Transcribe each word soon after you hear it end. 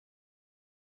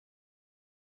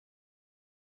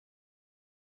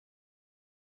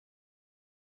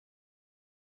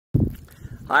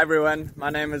Hi everyone, my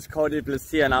name is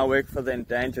Plessis and I work for the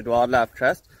Endangered Wildlife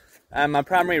Trust. My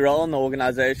primary role in the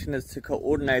organisation is to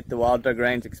coordinate the Wild Dog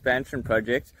Range expansion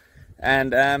project,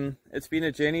 and it's been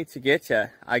a journey to get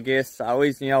here. I guess I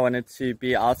always knew I wanted to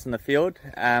be out in the field.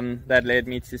 That led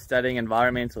me to studying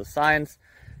environmental science.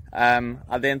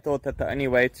 I then thought that the only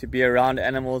way to be around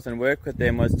animals and work with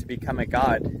them was to become a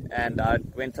guide, and I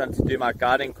went on to do my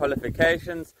guiding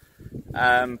qualifications,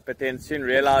 but then soon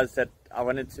realized that I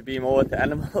wanted to be more with the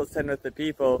animals than with the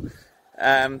people,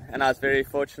 and I was very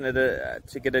fortunate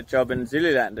to get a job in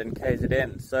Zululand in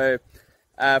KZN. So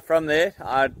from there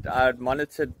I'd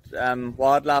monitored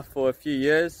wildlife for a few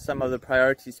years, some of the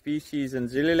priority species in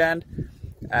Zululand.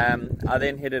 I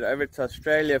then headed over to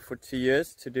Australia for 2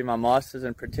 years to do my Masters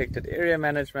in Protected Area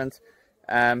Management,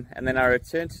 and then I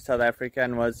returned to South Africa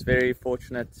and was very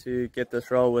fortunate to get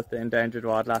this role with the Endangered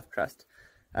Wildlife Trust.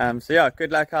 So yeah,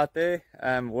 good luck out there,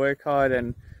 work hard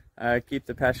and keep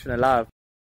the passion alive.